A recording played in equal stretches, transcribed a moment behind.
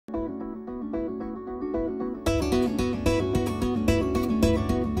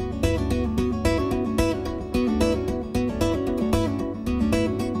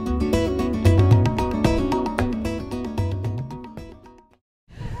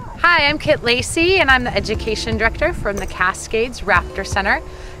Hi, I'm Kit Lacey and I'm the Education Director from the Cascades Raptor Center.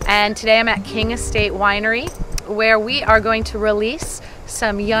 And today I'm at King Estate Winery, where we are going to release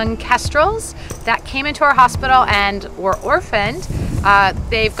some young kestrels that came into our hospital and were orphaned.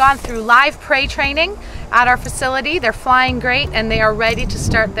 They've gone through live prey training at our facility. They're flying great and they are ready to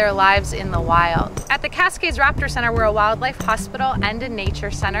start their lives in the wild. At the Cascades Raptor Center, we're a wildlife hospital and a nature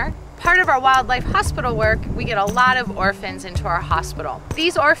center. Part of our wildlife hospital work, we get a lot of orphans into our hospital.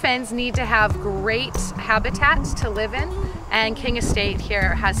 These orphans need to have great habitats to live in, and King Estate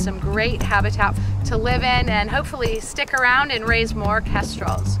here has some great habitat to live in and hopefully stick around and raise more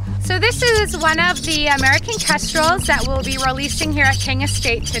kestrels. So this is one of the American Kestrels that we'll be releasing here at King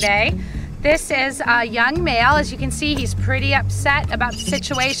Estate today. This is a young male. As you can see, he's pretty upset about the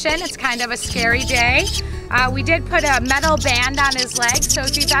situation. It's kind of a scary day. We did put a metal band on his leg, so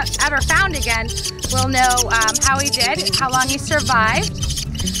if he's ever found again, we'll know how he did, how long he survived.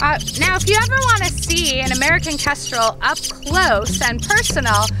 Now, if you ever want to see an American Kestrel up close and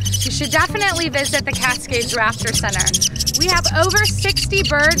personal, you should definitely visit the Cascades Raptor Center. We have over 60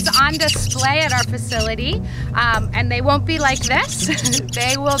 birds on display at our facility, and they won't be like this.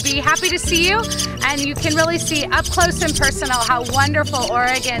 They will be happy to see you, and you can really see up close and personal how wonderful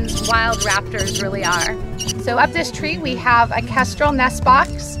Oregon's wild raptors really are. So up this tree we have a kestrel nest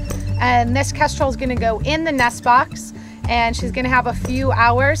box, and this kestrel is going to go in the nest box, and she's going to have a few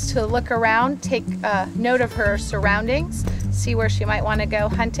hours to look around, take note of her surroundings, see where she might want to go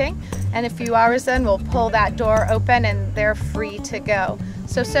hunting, and a few hours then we'll pull that door open and they're free to go.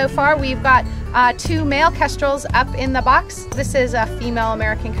 So far we've got 2 male kestrels up in the box. This is a female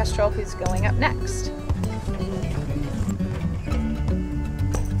American Kestrel who's going up next.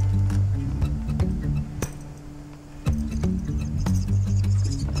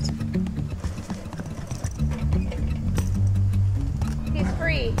 He's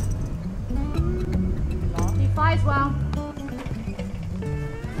free. He flies well.